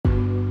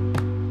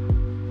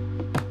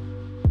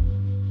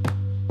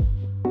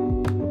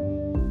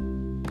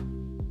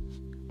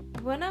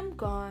When I'm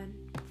gone,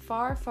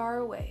 far, far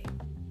away,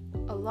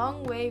 a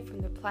long way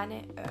from the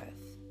planet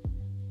Earth,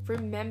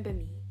 remember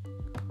me.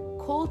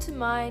 Call to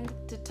mind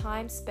the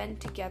time spent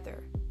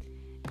together,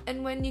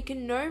 and when you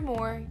can no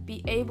more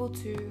be able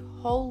to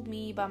hold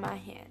me by my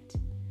hand.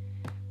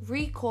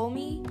 Recall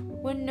me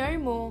when no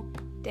more,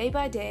 day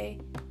by day,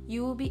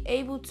 you will be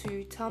able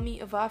to tell me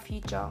of our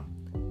future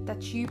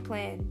that you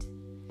planned.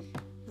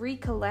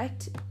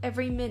 Recollect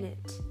every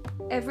minute,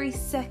 every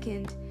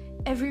second,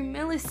 every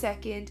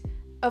millisecond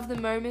of the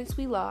moments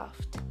we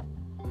laughed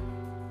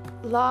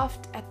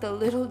at the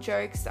little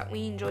jokes that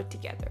we enjoyed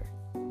together.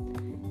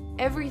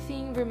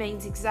 Everything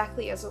remains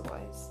exactly as it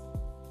was.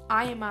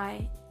 I am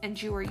I,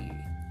 and you are you.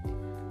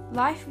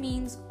 Life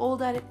means all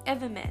that it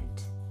ever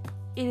meant.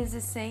 It is the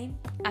same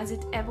as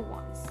it ever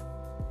was.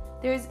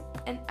 There is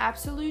an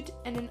absolute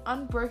and an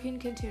unbroken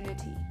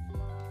continuity.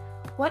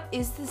 What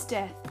is this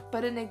death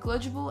but a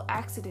negligible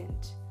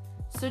accident?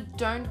 So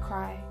don't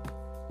cry.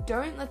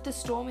 Don't let the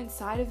storm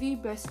inside of you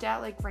burst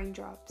out like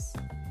raindrops.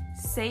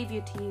 Save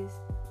your tears,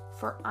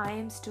 for I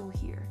am still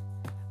here,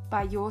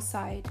 by your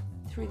side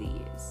through the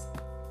years.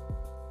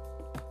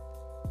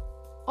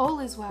 All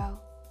is well.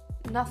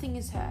 Nothing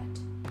is hurt.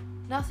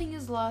 Nothing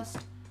is lost.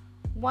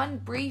 One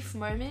brief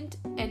moment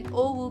and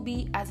all will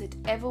be as it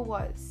ever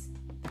was.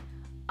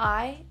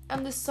 I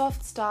am the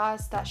soft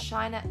stars that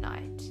shine at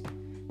night.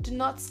 Do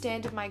not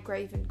stand at my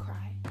grave and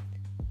cry.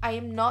 I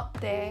am not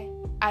there.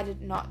 I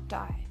did not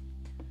die.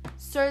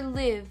 So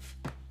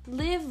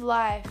live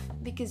life,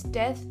 because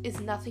death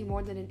is nothing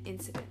more than an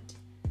incident.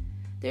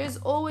 There is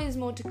always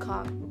more to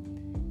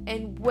come,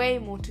 and way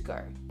more to go.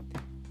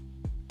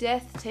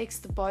 Death takes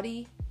the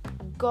body,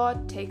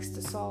 God takes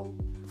the soul.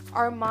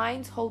 Our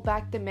minds hold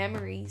back the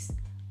memories,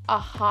 our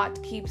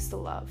heart keeps the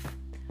love.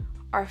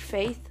 Our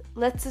faith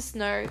lets us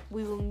know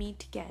we will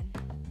meet again.